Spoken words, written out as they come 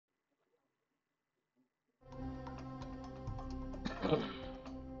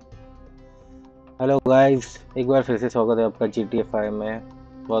Hello guys, एक बार फिर से स्वागत है आपका GTA 5 में।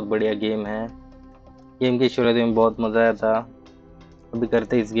 बहुत बढ़िया गेम है। गेम की शुरुआत में बहुत मज़ा आया था। अभी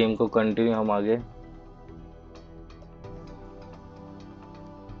करते हैं इस गेम को कंटिन्यू हम आगे।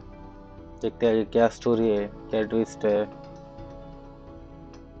 देखते हैं आगे क्या स्टोरी है, क्या ट्विस्ट है।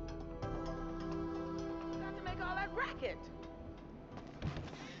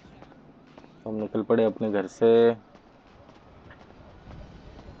 हम निकल पड़े अपने घर से।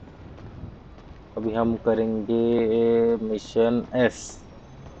 अभी हम करेंगे मिशन एस,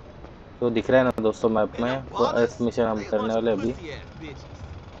 जो दिख रहा है ना दोस्तों मैप में। तो एस मिशन हम करने वाले अभी।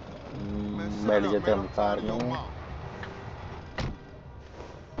 बैठ जाते हैं हम कार में।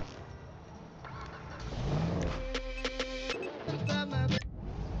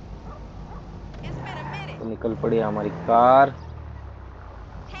 तो निकल पड़ी हमारी कार।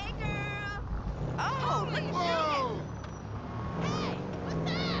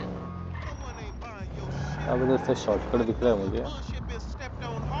 अब इधर से शॉर्टकट दिख रहा है मुझे।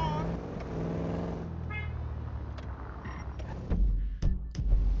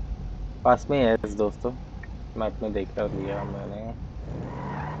 पास में ही है दोस्तों, मैप में देखा लिया मैंने।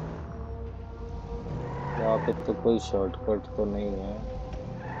 यहाँ पे तो कोई शॉर्टकट तो नहीं है।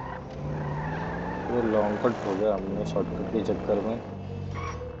 ये लॉन्ग कट हो गया हमने शॉर्टकट के चक्कर में।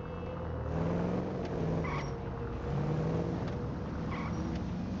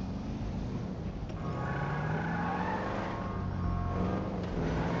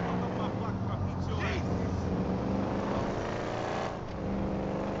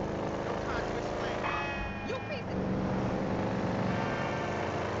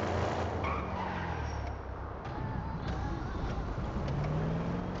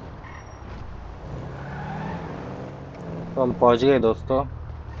 तो हम पहुंच गए दोस्तों।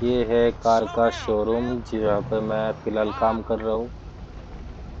 ये है कार का शोरूम जहाँ पे मैं फिलहाल काम कर रहा हूँ।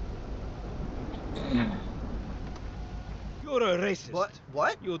 You're a racist.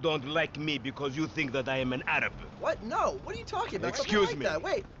 What? You don't like me because you think that I am an Arab. What? No. What are you talking about? Excuse Something me. like that.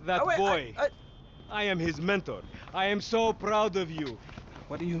 Wait. That wait, boy. I am his mentor. I am so proud of you.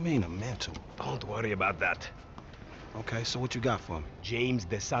 What do you mean, a mentor? Don't worry about that. Okay, so what you got for me? James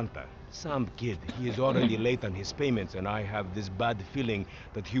DeSanta. Some kid. He is already late on his payments, and I have this bad feeling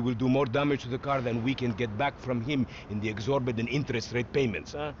that he will do more damage to the car than we can get back from him in the exorbitant interest rate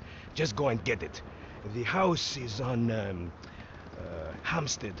payments, huh? Just go and get it. The house is on,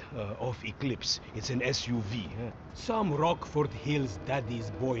 Hampstead, off Eclipse. It's an SUV, huh? Some Rockford Hills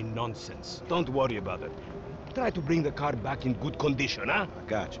daddy's boy nonsense. Don't worry about it. Try to bring the car back in good condition, huh? I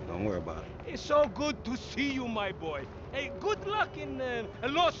got you. Don't worry about it. It's so good to see you, my boy. Hey, good luck in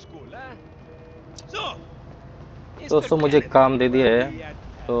law school, huh? So, दोस्तों मुझे काम दे दिया है,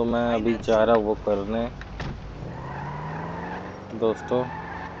 तो मैं अभी जा रहा हूँ वो करने। दोस्तों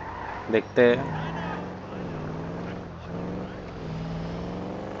देखते हैं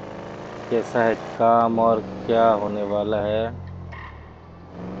कैसा है काम और क्या होने वाला है।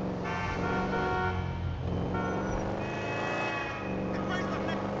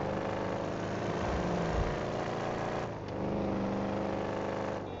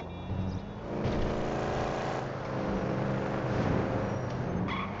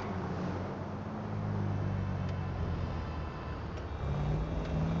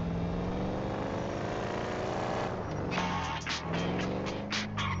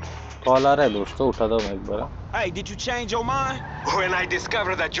 कॉल आ रहा है दोस्तों, उठा दो मैं एक बार। Hey, did you change your mind? When I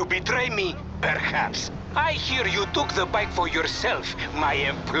discover that you betray me, perhaps. I hear you took the bike for yourself, my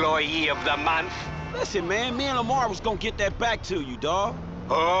employee of the month. Listen, man, me and Lamar was gonna get that back to you, dawg.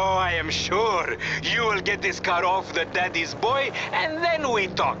 Oh, I am sure. You will get this car off the daddy's boy, and then we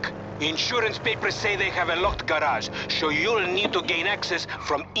talk. Insurance papers say they have a locked garage, so you'll need to gain access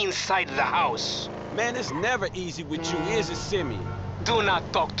from inside the house. Man, it's never easy with you, is it, Simeon? Do not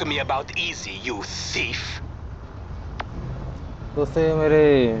talk to me about easy, you thief. दोस्तों ये मेरे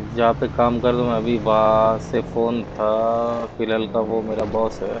जहाँ पे काम कर दूँ मैं अभी, वहाँ से फ़ोन था। फिलहाल का वो मेरा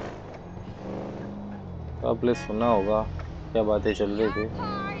बॉस है, तो आपने सुना होगा क्या बातें चल रही थी।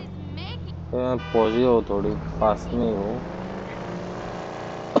 तो मैं पहुँच गया हूँ, थोड़ी पास में ही हूँ।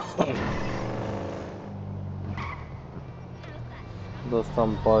 दोस्तों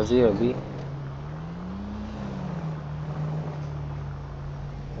हम पहुँच गए अभी।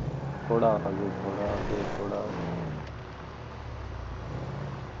 थोड़ा आगे, थोड़ा आगे, थोड़ा आगे।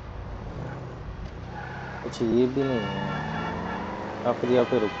 अच्छा ये भी नहीं है, या फिर यहाँ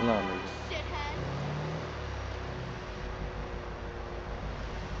पे रुकना है मुझे।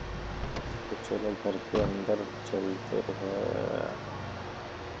 तो चलो घर के अंदर चलते हैं।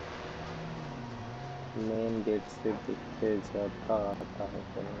 मेन गेट से दिखते जाता आता है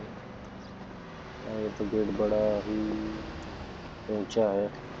कहीं। ये तो गेट बड़ा ही ऊंचा है।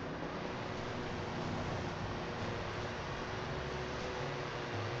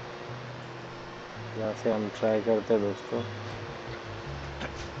 यहाँ से हम ट्राई करते हैं दोस्तों।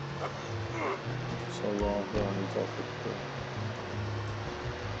 अच्छा यहाँ से हम जा सकते हैं।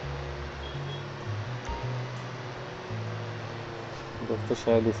 दोस्तों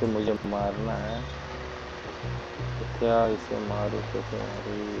शायद इसे मुझे मारना है, तो क्या इसे मारूं, कैसे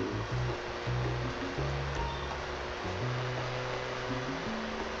मारूं?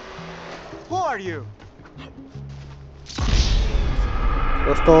 Who are you?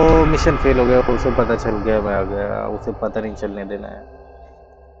 दोस्तों मिशन फेल हो गया, उसे पता चल गया मैं आ गया, उसे पता नहीं चलने देना है।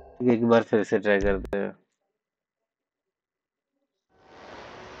 ठीक है, एक बार फिर से ट्राई करते हैं।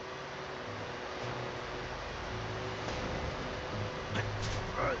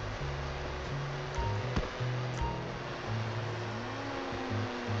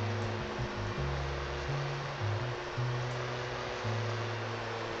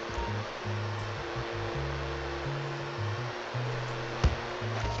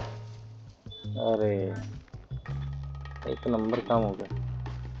 अरे एक नंबर काम हो गया।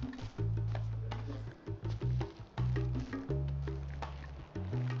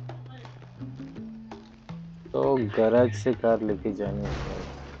 तो गैराज से कार लेके जानी है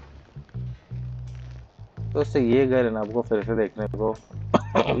दोस्तों। ये घर है ना, आपको फिर से देखने को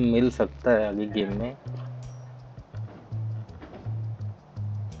मिल सकता है आगे गेम में।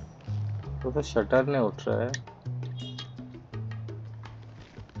 तो शटर नहीं उठ रहा है।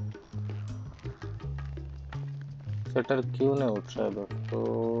 शटर क्यों नहीं उठ रहा है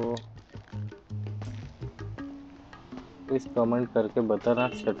दोस्तों? प्लीज कमेंट करके बताना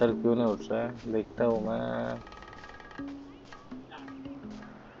शटर क्यों नहीं उठ रहा है। देखता हूँ मैं,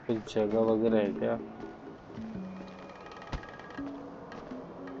 कुछ जगह वगैरह है क्या?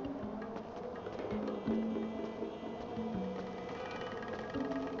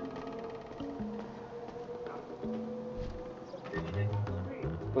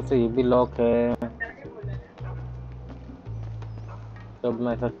 तो ये भी लॉक है। तब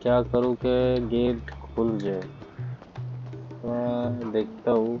मैं ऐसा क्या करूँ कि गेट खुल जाए? मैं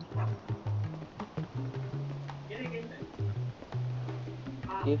देखता हूँ।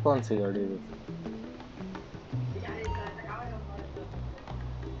 ये कौन सी गाड़ी है दोस्तों?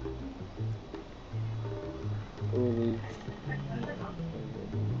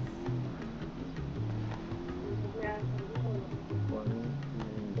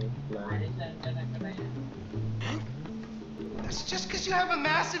 That's just because you have a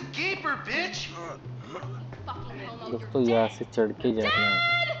massive gaper, bitch. दोस्तों यहाँ से चढ़ के जाना है।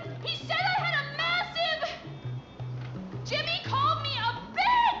 He said I had a massive. Jimmy called me a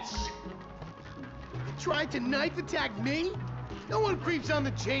bitch. You tried to knife attack me? No one creeps on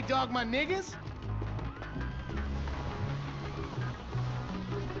the J-Dog, my niggas.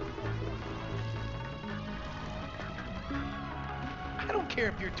 I don't care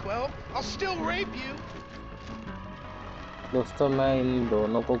if you're 12. I'll still rape you. दोस्तों मैं इन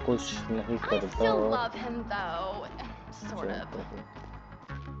दोनों को कुछ नहीं I करता still और love him though, sort of.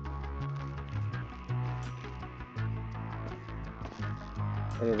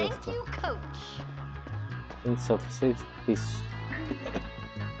 अरे Thank दोस्तों you, coach. इन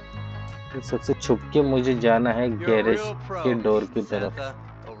सबसे छुप के मुझे जाना है गैरेज के डोर की तरफ। A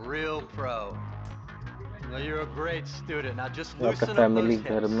real pro. Well, you're a great student. Now just आपका loosen up फैमिली those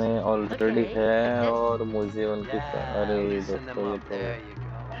घर hips. में ऑलरेडी Okay, है like this? और मुझे उनकी Yeah, अरे loosen them दोस्तों ये up. तो There you go.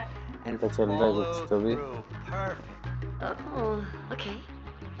 And इनका चल रहा है follow कुछ तो भी। through. Perfect. Oh, okay.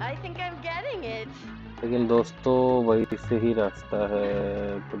 I think I'm getting it. लेकिन दोस्तों वही से ही रास्ता है,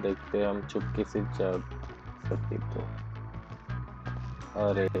 तो देखते हैं हम चुपके से जा सके तो।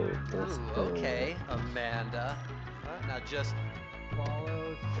 अरे Ooh, दोस्तों okay, Amanda. Now just follow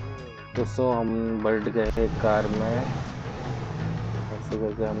through. दोस्तों हम बढ़ गए कार में। ऐसे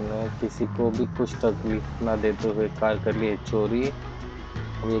करके हमने किसी को भी कुछ तकलीफ ना देते हुए कार कर ली है चोरी।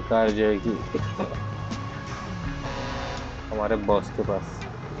 अब ये कार जाएगी हमारे बॉस के पास।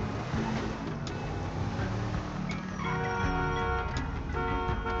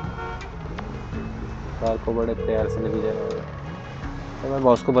 कार को बड़े प्यार से लेके जाना होगा। तो मैं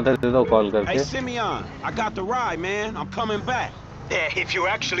बॉस को बता देता हूँ कॉल Hey, करके। Simeon, I got the ride, man. I'm coming back. If you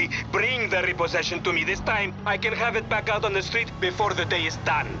actually bring the repossession to me this time, I can have it back out on the street before the day is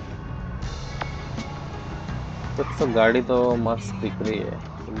done. तो गाड़ी तो मस्त दिख रही है,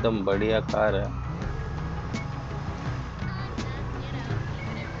 एकदम बढ़िया car है।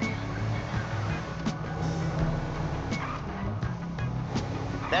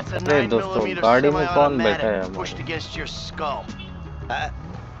 That's a अरे 9mm दोस्तों गाड़ी में कौन बैठा है semi-automatic pushed हमारे? against your skull.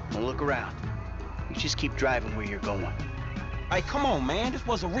 Don't look around. You just keep driving where you're going. Hey, come on, man. This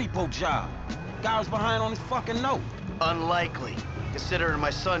was a repo job. Guy was behind on his fucking note. Unlikely, considering my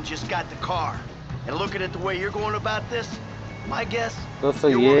son just got the car. And looking at the way you're going about this, my guess,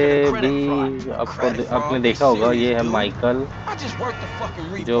 दोस्तों you're ये working a भी credit fraud. आपने देखा होगा, ये है Michael I just worked the fucking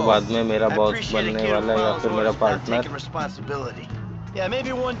repo. जो बाद में मेरा I बॉस appreciate a बनने kid who वाला है या follows फिर मेरा orders without partner. taking responsibility. Yeah,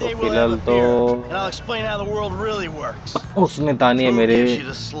 maybe one तो day we'll have a फिलहाल beer, तो and I'll explain how the world really works. उसने तानी है Who मेरे gives you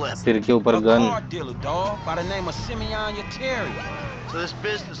the slip? सिर के ऊपर A gun. car dealer, dog, by the name of Simeon Yeteri. So this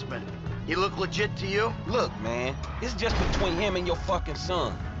businessman, he look legit to you? Look, man, it's just between him and your fucking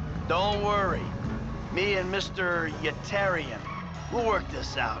son. Don't worry. Me and Mr. Yetarian, we'll work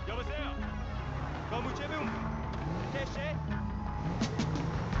this out.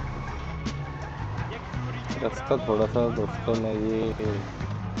 रास्ता थोड़ा सा दोस्तों ने ये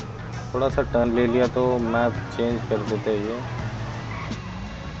थोड़ा सा turn ले लिया तो मैप चेंज कर देते ये।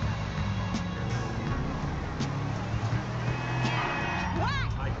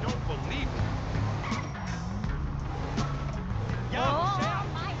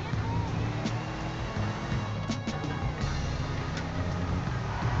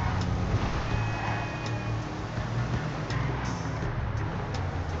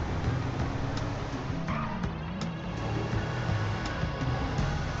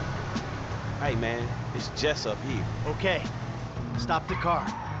 Hey, man, it's Jess up here. Okay, stop the car.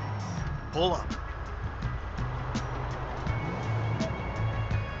 Pull up.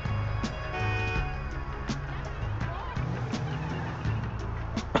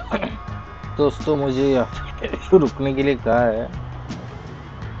 दोस्तों मुझे यहाँ रुकने के लिए कहा है,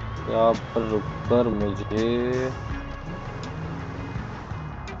 यहाँ पर रुककर मुझे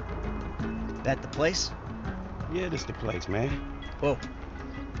That the place? Yeah, this the place, man. Whoa.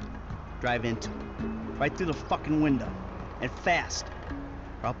 Drive into it. Right through the fucking window. And fast.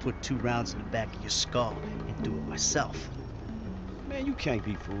 Or I'll put 2 rounds in the back of your skull and do it myself. Man, you can't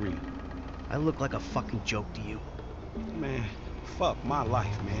be for real. I look like a fucking joke to you. Man, fuck my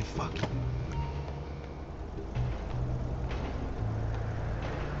life, man. Fuck it.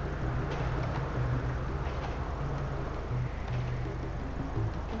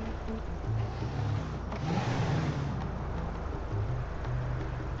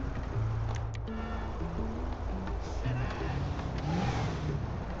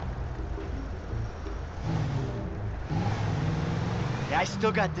 Yeah, I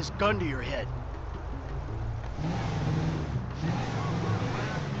still got this gun to your head.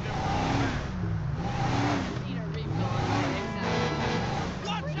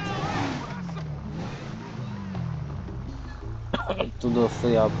 तो दोस्तों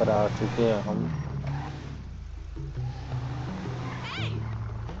यहाँ पर आ चुके हैं हम।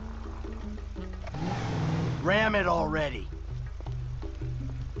 Ram it already.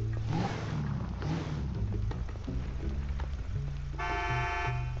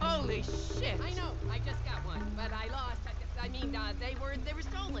 Holy shit! I know. I just got one, but I lost. I mean, they were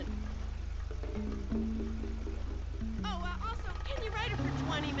stolen. Oh, also, can you write it for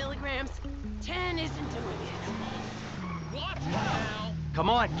 20 milligrams? 10 isn't doing it. What now? Come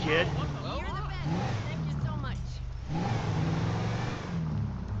on, kid. You're the best. Thank you so much.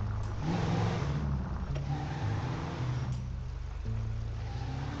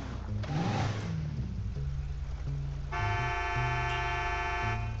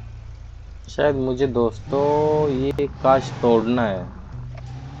 शायद मुझे दोस्तों ये कांच तोड़ना है,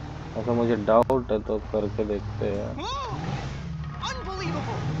 ऐसा मुझे doubt है, तो करके देखते हैं।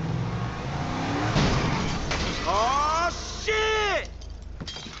 Unbelievable. Oh, shit!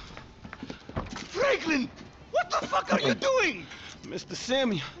 Franklin! What the fuck are you doing? Mr.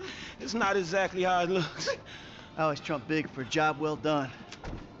 Simeon, it's not exactly how it looks. I always trump big for a job well done.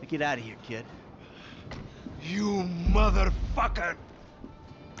 Now get out of here, kid. You motherfucker!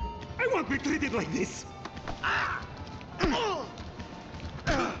 I won't be treated like this!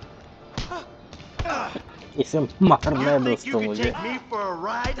 इसे मारना है You think you दोस्तों can मुझे। take me for a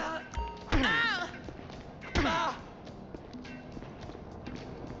ride?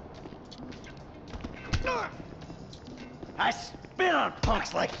 I spit on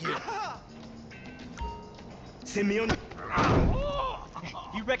punks like you. Simeon,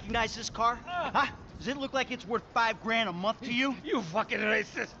 You recognize this car? Huh? Does it look like it's worth $5 grand a month to you? you fucking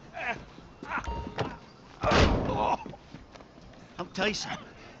racist! I'll tell you something.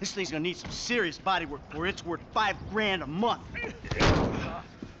 This thing's gonna need some serious body work before it's worth $5 grand a month.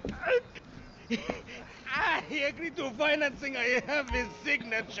 He agreed to financing. I have his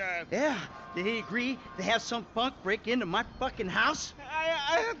signature. Yeah, did he agree to have some punk break into my fucking house?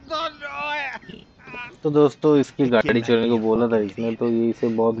 I don't know. तो दोस्तों इसकी That kid गाड़ी might चोरने be को a बोला था fucking इसने, idiot, तो ये इसे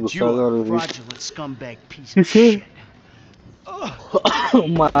बहुत but गुस्सा आ you गया are और a fraudulent scumbag piece of इसे shit.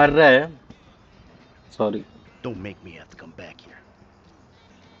 मार रहा है। Sorry, Don't make me have to come back here.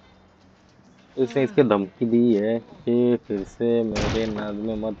 इसने इसके धमकी दी है कि फिर से मेरे नाद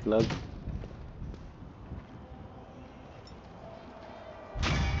में मत लग।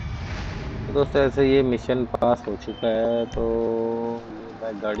 तो दोस्तों ऐसे ये मिशन पास हो चुका है, तो ये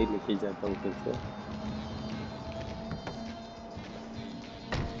मैं गाड़ी लेके जाता हूँ फिर से।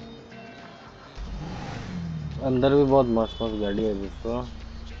 अंदर भी बहुत मस्त मस्त गाड़ी है दोस्तों।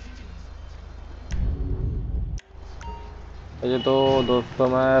 अच्छा तो दोस्तों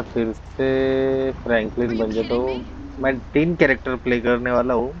मैं फिर से फ्रैंकलिन बन जाता हूँ। मैं 3 कैरेक्टर प्ले करने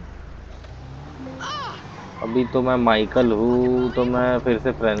वाला हूँ। अभी तो मैं माइकल हूँ, तो मैं फिर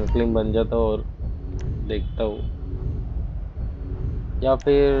से फ्रैंकलिन बन जाता हूँ और देखता हूँ, या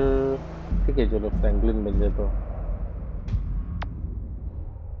फिर ठीक है चलो फ्रैंकलिन बन जाता हूँ।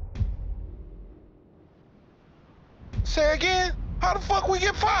 Say again? How the fuck we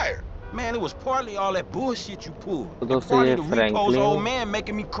get fired? Man, it was partly all that bullshit you pulled. तो And दोस्तों partly ये the repo's Franklin old man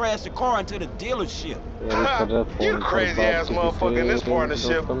making me crash the car into the dealership. तैयारी कर रहा है You phone पर crazy बात ass किसी motherfucker in this से।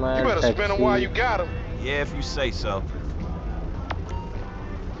 partnership. दोस्तों You मैं better spin him while you got him. Yeah, if you say so.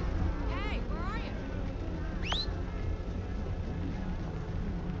 Hey, where are you?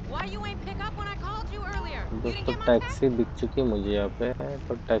 Why you ain't pick up when I called you earlier? You didn't दोस्तों get my text? Taxi दिख चुकी है मुझे यहाँ पे,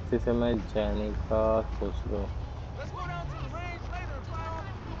 तो taxi से मैं जाने का सोच रहा हूँ। Let's go down to the range later and fly off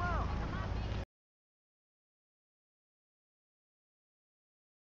a few rounds.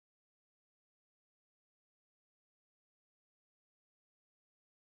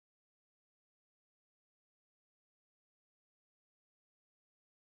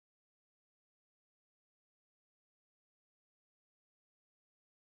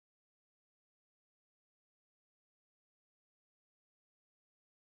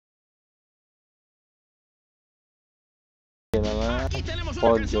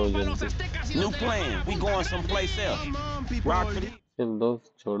 बहुत जो जल्दी New plan. We going someplace else. Rock for the... चल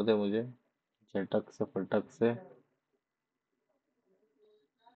दोस्त छोड़ दे मुझे झटक से फटक से।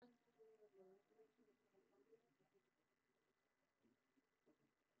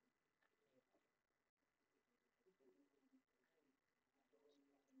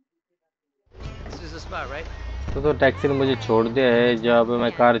 This is the spot, right? तो टैक्सी ने मुझे छोड़ दिया है जहाँ पे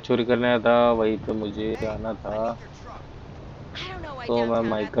मैं कार चोरी करने आया था, वहीं पे मुझे आना था। I don't know why तो मैं downtown got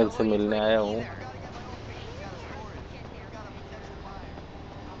माइकल the से मिलने orientation आया हूँ। either.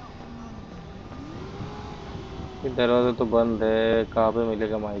 ये दरवाजा तो बंद है, कहाँ पे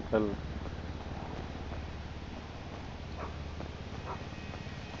मिलेगा Michael?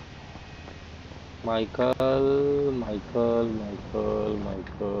 Michael Michael Michael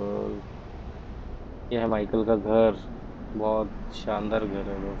Michael, ये है माइकल का घर। बहुत शानदार घर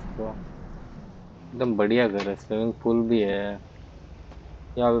है दोस्तों, एकदम बढ़िया घर है, स्विमिंग पूल भी है।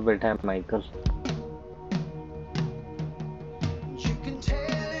 यहाँ पे बैठा है माइकल।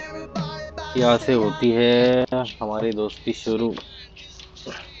 यहाँ से होती है हमारी दोस्ती शुरू।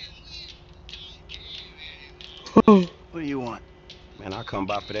 What do you want? Man, I come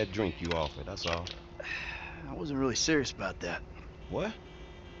by for that drink you offered, that's all. I wasn't really serious about that. What?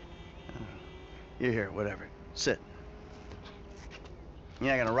 You're here, whatever. Sit. You're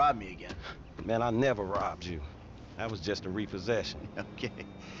not gonna rob me again. Man, I never robbed you. That was just a repossession. Okay.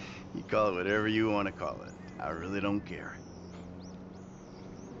 You call it whatever you want to call it. I really don't care.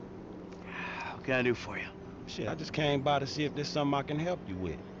 What can I do for you? Shit, I just came by to see if there's something I can help you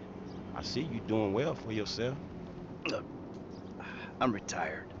with. I see you doing well for yourself. Look, I'm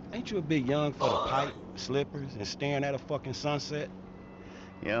retired. Ain't you a bit young for the pipe, slippers, and staring at a fucking sunset?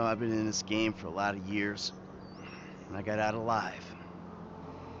 You know, I've been in this game for a lot of years, and I got out alive.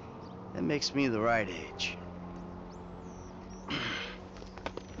 That makes me the right age.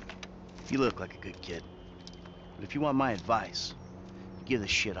 You look like a good kid, but if you want my advice, you give this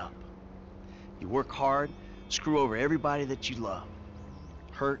shit up. You work hard, screw over everybody that you love.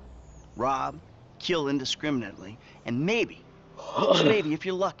 Hurt, rob, kill indiscriminately, and maybe, just maybe if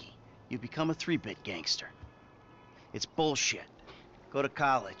you're lucky, you become a 3-bit gangster. It's bullshit. Go to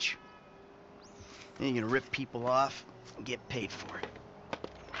college. Then you're gonna rip people off and get paid for it.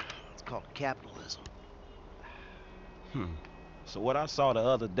 It's called capitalism. So what I saw the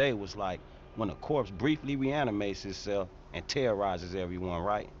other day was like when a corpse briefly reanimates itself and terrorizes everyone,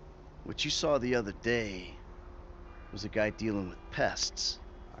 right? What you saw the other day was a guy dealing with pests.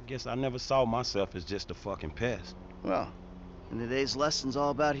 I guess I never saw myself as just a fucking pest. Well, and today's lesson's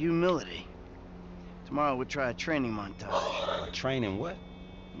all about humility. Tomorrow we'll try a training montage. A training what?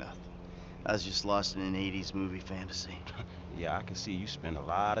 Nothing. I was just lost in an 80s movie fantasy. Yeah, I can see you spend a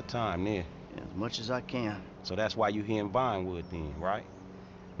lot of time there. Yeah, as much as I can. So that's why you here in Vinewood then, right?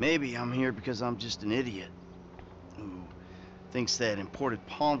 Maybe I'm here because I'm just an idiot who thinks that imported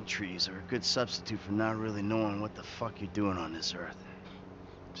palm trees are a good substitute for not really knowing what the fuck you're doing on this earth.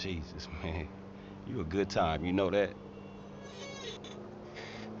 Jesus, man. You a good time, you know that?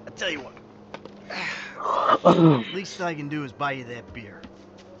 I tell you what. Least I can do is buy you that beer.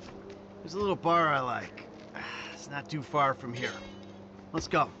 There's a little bar I like. It's not too far from here. Let's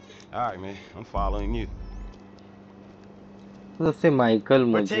go. All right, man. I'm following you. तो उससे Michael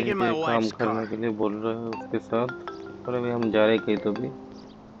We're मुझे taking my काम wife's करने car. के लिए बोल रहा है उसके साथ, और अभी हम जा रहे कहीं तो भी।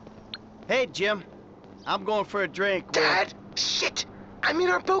 Hey, Jim. I'm going for a drink. Dad! Shit! I'm in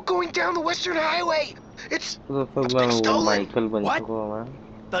our boat going down the Western Highway! It's तो दोस्तों been मैं वो stolen. माइकल बन What? चुका हूँ मैं।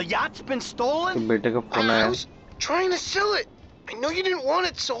 The yacht's been कि stolen? बेटे का फोन I आया। was trying to sell it. I know you didn't want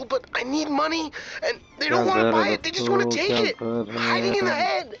it sold, but I need money, and they क्या don't want to घर है buy it. They just want to दोस्तों, take क्या it. घर Hiding in the है?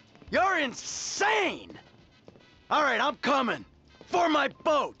 head. You're insane! All right, I'm coming. For my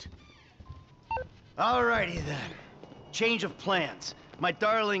boat! Alrighty then. Change of plans. My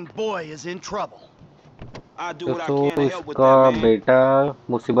darling boy is in trouble. I'll do what I दोस्तों can to help with इसका that, man. बेटा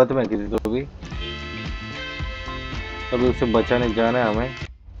मुसीबत में है किसी तो भी, अभी उसे बचाने जाना है हमें।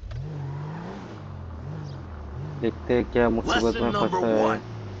 देखते हैं क्या मुसीबत में Lesson number फंसा है। 1.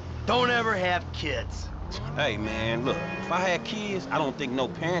 Don't ever have kids. Hey, man, look. If I had kids, I don't think no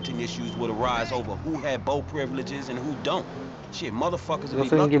parenting issues would arise over who had boat privileges and who don't. Shit, motherfuckers would be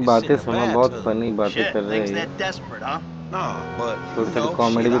दोस्तों lucky इनकी to sit बातें in the सुनो, बहुत bathtub. Funny बातें Shit, कर रहे things हैं। that desperate, huh? Nah, but, थोड़ी you थोड़ी know,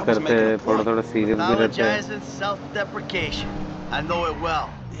 कॉमेडी shit, भी I was करते making हैं, a थोड़ा point. थोड़ा सीरियस भी रहते हैं। Apologizing, self-deprecation. I know it well.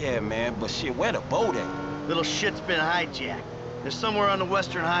 Yeah, man, but shit, where the boat at? Little shit's been hijacked. They're somewhere on the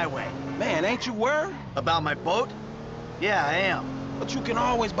Western Highway. Man, ain't you worried? About my boat? Yeah, I am. But you can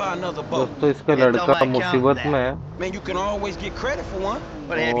always buy another boat. दोस्तों इसका Yeah, tell लड़का my accountant मुसीबत that. में है, Man, you can always get credit for one.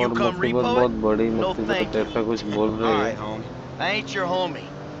 But have you और come मुसीबत repo बहुत it? बड़ी No, मुसीबत thank you. ऐसा कुछ बोल All रही है। right, homie. I ain't your homie.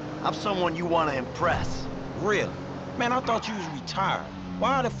 I'm someone you want to impress. Really? Man, I thought you was retired.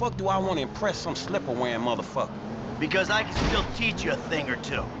 Why the fuck do I want to impress some slipper-wearing motherfucker? Because I can still teach you a thing or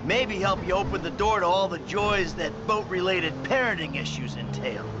two. Maybe help you open the door to all the joys that boat-related parenting issues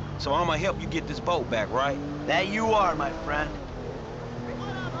entail. So I'm gonna help you get this boat back, right? That you are, my friend.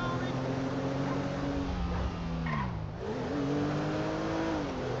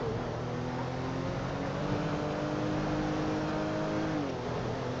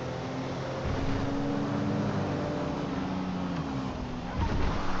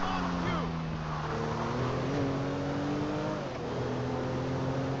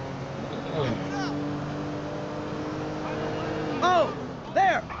 Oh,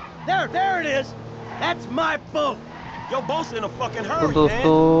 there it is. That's my boat. Your boat's in a fucking तो hurry, man.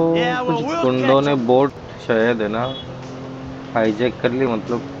 दोस्तों Yeah, well, कुछ we'll गुंडों catch ने 'em. Boat शायद है ना hijack कर ली,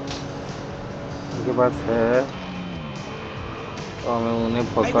 मतलब उनके पास है, तो हमें उन्हें Hey,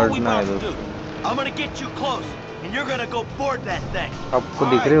 what we पकड़ना है about to do? दोस्तों। I'm gonna get you close, and you're gonna go board that thing. आपको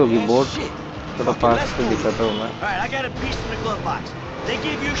All दिख रही right, होगी man, बोट, shit. थोड़ा Fuck it, पास let's से move. दिखाता हूँ मैं। All right, I got a piece in the glove box. They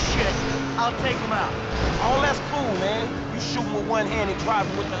give you shit, I'll take them out. Oh, that's cool, man. You shooting with one hand and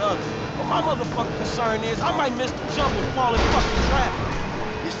driving with the other. But my motherfucking concern is I might miss the jump and fall in fucking traffic.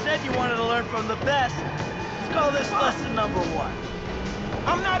 You said you wanted to learn from the best. Let's call this lesson number 1.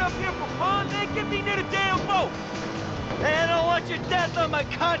 I'm not up here for fun, man. Get me near the damn boat. Hey, I don't want your death on my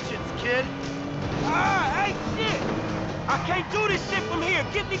conscience, kid. Ah, hey, shit. I can't do this shit from here.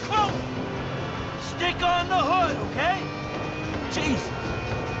 Get me close. Stick on the hood, okay? Jesus.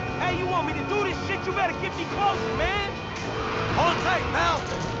 Hey, you want me to do this shit? You better get me closer, man. Hold tight, pal.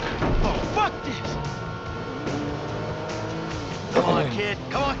 Oh, fuck this. Come on, kid.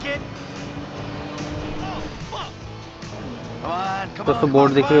 Come on, kid. Oh, fuck. Come on, come on. दोस्तों boat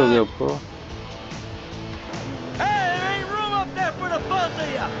दिख रही होगी आपको। Hey, there ain't room up there for the both of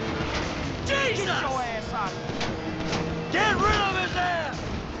you. Jesus! Get your ass out. Get rid of his ass!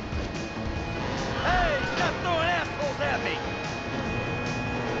 Hey, stop throwing assholes at me!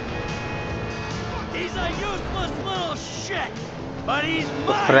 He's a useless little shit! But he's तो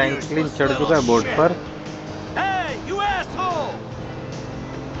my Franklin useless चढ़ चुका है little boat shit! पर। Hey, you asshole!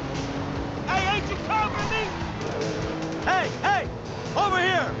 Hey, ain't you covering me? Hey, hey! Over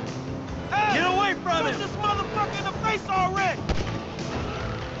here! Hey, Get away from shoot him! this motherfucker in the face already.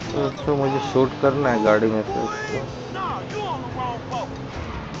 दोस्तों मुझे shoot करना है गाड़ी में से उसको। Nah, you on the wrong boat.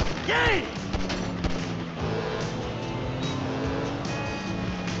 Yay!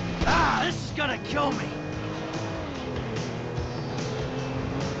 Ah, this is gonna kill me!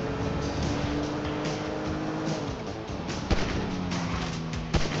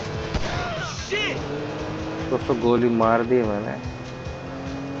 दोस्तों गोली मार दी मैंने।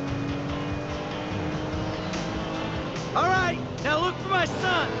 All right, now look for my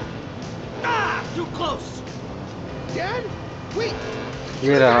son. Ah, too close. Dad? Wait! ये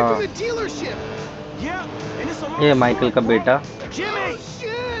You're the guy रहा, from the dealership! Yeah, and it's a long ये Michael story, का bro. बेटा। Jimmy, Oh,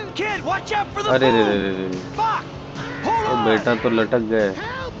 shit! kid, watch out for the अरे रे रे boom. रे रे, Fuck! Hold वो on. बेटा तो लटक गए।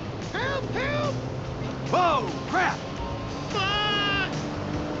 Help! Help! Help! Whoa, crap. Fuck!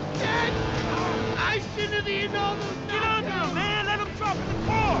 Dad! I shouldn't have eaten all those Get under him, knockdowns. man. Let him drop to the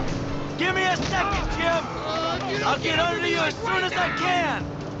floor. Give me a second, Jim. I'll get under you as soon as I can.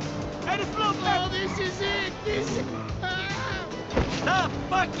 Hey, this little Oh, this is it! This is... The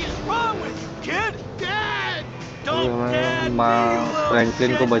fuck is wrong with you, kid? Dad! अभी Don't हमें dad me, माँ you little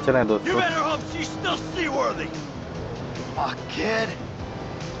Franklin को shit. बचना है You दोस्तों। better hope she's still seaworthy. Fuck, kid.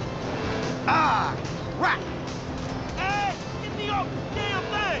 Ah, right. Hey, get me off the damn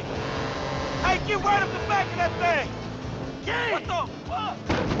thing. Hey, get right up the back of that thing. Yeah. What the fuck?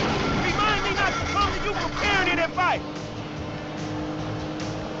 Remind me not to come to you preparing in that fight.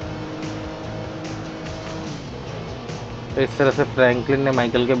 तो इस तरह से Franklin ने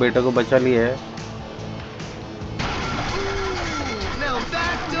Michael के बेटे को बचा लिया है। Now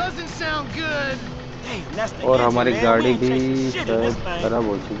that doesn't sound good! Damn, that's the और engine, हमारी man. गाड़ी We ain't भी chasing shit in this शायद thing. खराब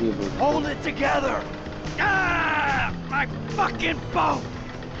हो चुकी है दोस्तों। Hold it together. Ah, my fucking boat.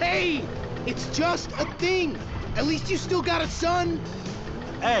 Hey! It's just a thing! At least you still got a son!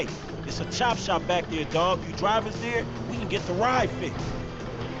 Hey, it's a chop shop back there, dog. You drive us there, we can get the ride fixed.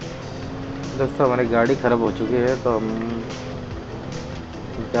 दोस्तों हमारी गाड़ी खराब हो चुकी है तो हम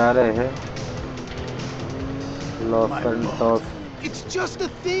जा रहे हैं Los Santos. It's just a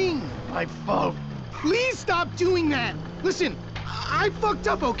thing! My boat. Please stop doing that! Listen, I fucked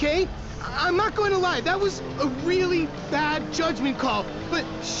up, okay? I'm not going to lie, that was a really bad judgment call. But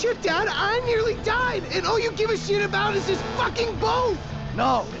shit, Dad, I nearly died, and all you give a shit about is this fucking boat!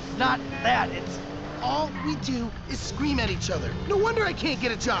 No, it's not that. It's All we do is scream at each other. No wonder I can't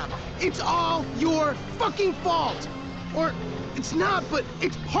get a job. It's all your fucking fault! Or, it's not, but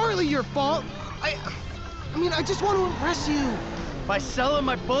it's partly your fault. I mean, I just want to impress you. by selling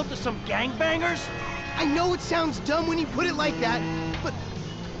my boat to some gangbangers. I know it sounds dumb when you put it like that, but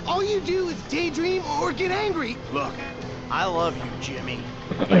all you do is daydream or get angry. Look, I love you, Jimmy,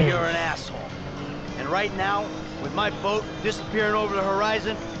 but you're an asshole. And right now, with my boat disappearing over the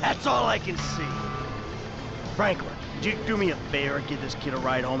horizon, that's all I can see. Franklin, would you do me a favor and give this kid a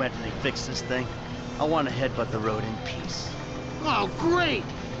ride home after they fix this thing? I want to headbutt the road in peace. Oh, great!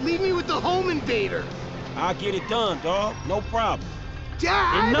 Leave me with the home invader. I'll get it done, dog. No problem.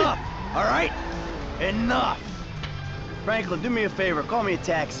 Dad! Enough, all right? Enough. Franklin, do me a favor. Call me a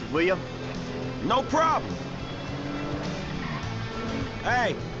taxi, will you? No problem.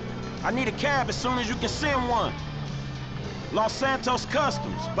 Hey, I need a cab as soon as you can send one. Los Santos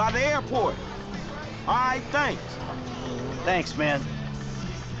Customs, by the airport. All right, thanks. Thanks, man.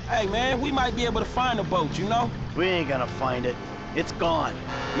 Hey, man, we might be able to find a boat, you know? We ain't gonna find it. It's gone.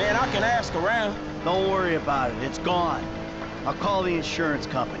 Man, I can ask around. Don't worry about it. It's gone. I'll call the insurance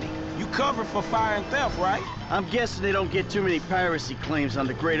company. You covered for fire and theft, right? I'm guessing they don't get too many piracy claims on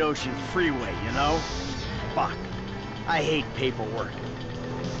the Great Ocean Freeway, you know? Fuck. I hate paperwork.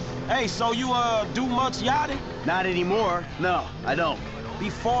 Hey, so you, do much yachting? Not anymore. No, I don't.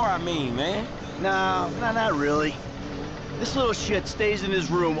 Before, I mean, man. No, not really. This little shit stays in his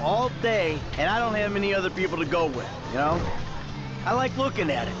room all day, and I don't have any other people to go with, you know? I like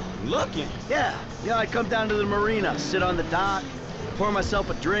looking at it. Looking? Yeah, I'd come down to the marina, sit on the dock, pour myself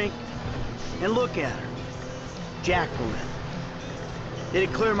a drink, and look at her. Jacqueline.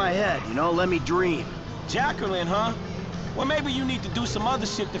 It'd clear my head, you know, let me dream. Jacqueline, huh? Well, maybe you need to do some other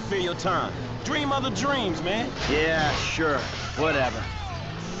shit to fill your time. Dream other dreams, man. Yeah, sure, whatever.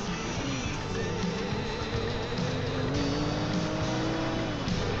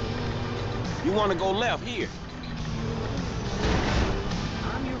 You want to go left here.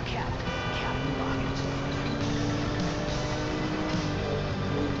 I'm your captain, Captain Rocket.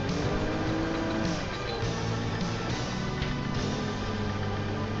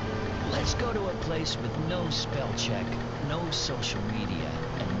 Let's go to a place with no spell check, no social media,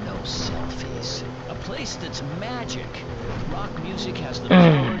 and no selfies. A place that's magic. Rock music has the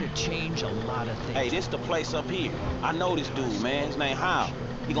power to change a lot of things. Hey, this the place up here. I know this dude, man. His name Hal.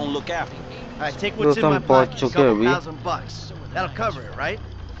 He gonna look after you. All right, take what's in my pocket, a couple $1,000. That'll cover it, right?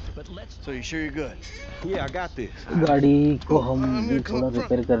 So you sure you're good? Yeah, I got this. गाड़ी को हम भी थोड़ा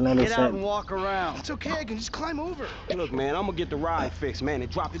repair करने Get out and walk around. It's okay, I can just climb over. Look, man, I'm gonna get the ride fixed, man,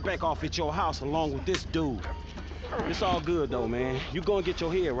 and drop it back off at your house along with this dude. It's all good, though, man. You go and get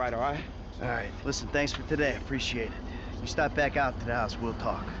your head right, all right? All right, listen, thanks for today. Appreciate it. You stop back out to the house, we'll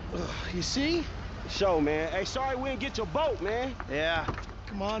talk. You see? Show, man. Hey, sorry we didn't get your boat, man. Yeah.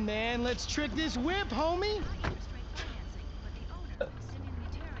 Come on, man. Let's trick this whip, homie.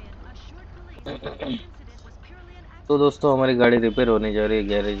 तो दोस्तों हमारी गाड़ी repair होने जा रही है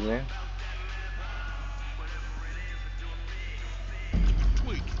garage में।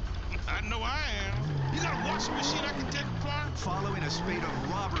 I know I am. You got a washing machine I can take apart? Following a spate of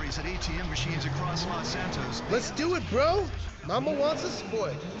robberies at ATM machines across Los Santos. Let's do it, bro. Mama wants us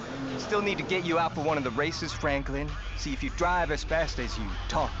spoiled. Still need to get you out for one of the races, Franklin. See if you drive as fast as you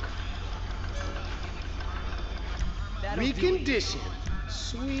talk. Recondition.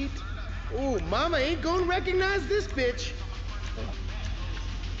 Sweet. Ooh, Mama ain't gonna recognize this bitch.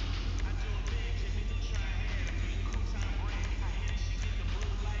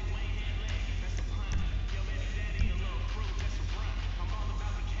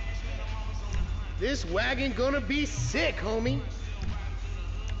 This wagon gonna be sick, homie.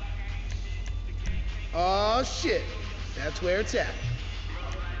 Oh shit, that's where it's at.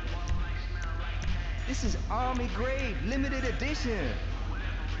 This is Army grade, limited edition.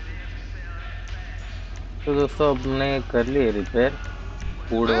 तो दोस्तों हमने कर लिए repair,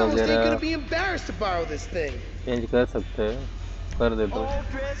 food I almost ain't वगैरह gonna be embarrassed to borrow this thing. Change कर सकते हैं, कर देता हूँ। All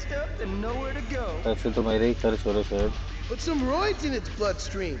dressed up and nowhere to go. ऐसे तो मेरे ही खर्च हो रहे शायद। Put some roids in its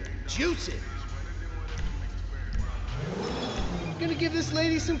bloodstream. Juice it. Gonna give this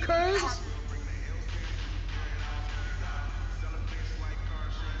lady some curves?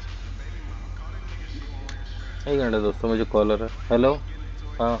 एक घंटा दोस्तों, मुझे कॉलर है। हेलो,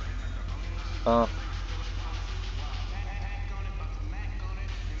 हाँ हाँ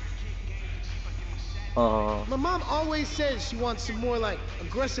हाँ। My mom always says she wants some more like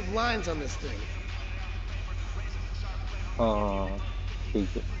aggressive lines on this thing. हाँ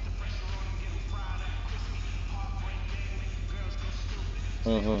ठीक है।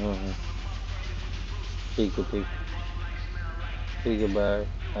 ठीक है ठीक है, bye.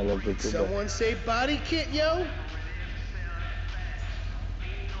 I love you too, bye। Someone say body kit, yo?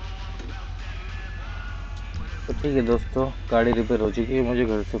 तो ठीक है दोस्तों, गाड़ी रिपेयर हो चुकी है, मुझे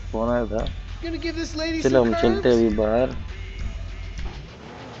घर से फोन आया था। Gonna give this lady चलो some हम चलते हैं curves? अभी बाहर।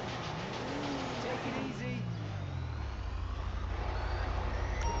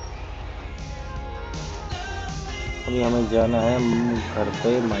 अभी हमें जाना है घर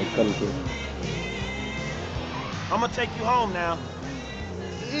पे माइकल के। I'm gonna take you home now.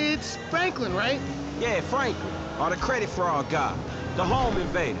 It's Franklin, right? Yeah, Franklin. Or the credit fraud guy. The home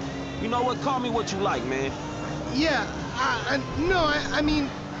invader. You know what? Call me what you like, man. Yeah, I mean,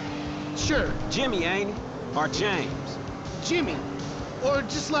 sure. Jimmy, ain't he? Or James? Jimmy. Or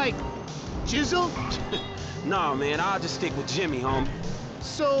just like, Jizzle? Nah, man, I'll just stick with Jimmy, homie.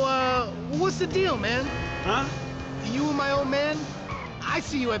 So, what's the deal, man? Huh? You and my old man? I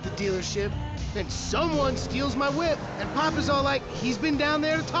see you at the dealership. Then someone steals my whip, and Papa's all like, he's been down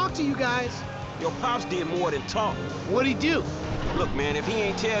there to talk to you guys. Your pops did more than talk. What'd he do? Look, man, if he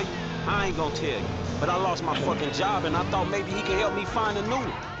ain't tell you, I ain't gonna tell you. But I lost my fucking job, and I thought maybe he could help me find a new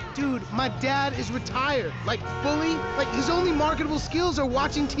one. Dude, my dad is retired. Like, fully. Like, his only marketable skills are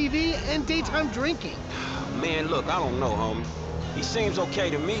watching TV and daytime drinking. Man, look, I don't know, homie. He seems okay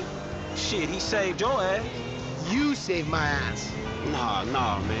to me. Shit, he saved your ass. You saved my ass.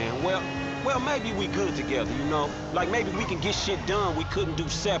 Nah, man. Well, maybe we good together, you know? Like, maybe we can get shit done we couldn't do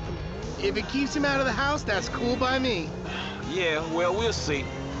separately. If it keeps him out of the house, that's cool by me. Yeah, well, we'll see.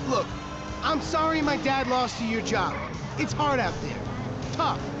 Look, I'm sorry my dad lost you your job. It's hard out there.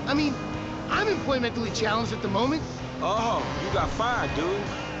 Tough. I mean, I'm employmentally challenged at the moment. Oh, you got fired, dude.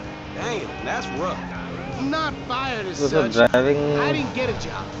 Damn, that's rough. Not fired as दोस्तों such. Driving I didn't get a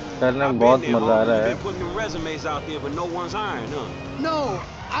job. करने में बहुत मजा आ रहा You've है। been putting them resumes out there, but no one's hiring, huh? No,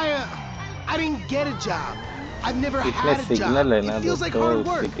 I didn't get a job. I've never इतने had a job. Signal है ना It feels like दोस्तों hard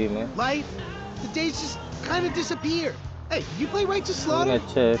work. सिटी में। Life, the days just kind of disappear. Hey, you play Right to Slaughter?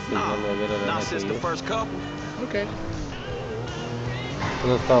 अच्छा है, signal वगैरह रहना Not since the चाहिए। first couple. Okay. तो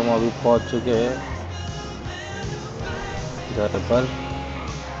दोस्तों हम अभी पहुंच चुके हैं घर पर।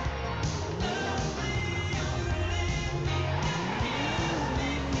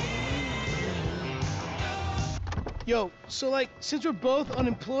 Yo, so like, since we're both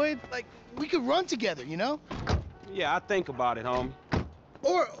unemployed, like, we could run together, you know? Yeah, I think about it, homie.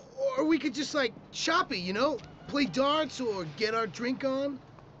 Or we could just like shop it, you know? Play darts or get our drink on.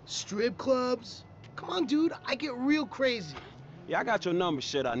 Strip clubs. Come on, dude, I get real crazy. Yeah, I got your number,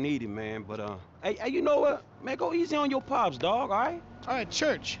 shit. I need it, man. But hey, you know what? Man, go easy on your pops, dog. All right? All right,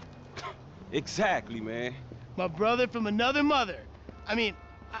 church. Exactly, man. My brother from another mother. I mean,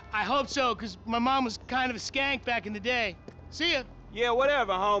 I hope so, because my mom was kind of a skank back in the day. See ya. Yeah,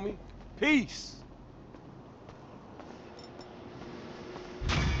 whatever, homie. Peace.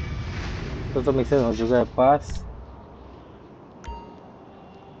 तो mixer हो चुका है पास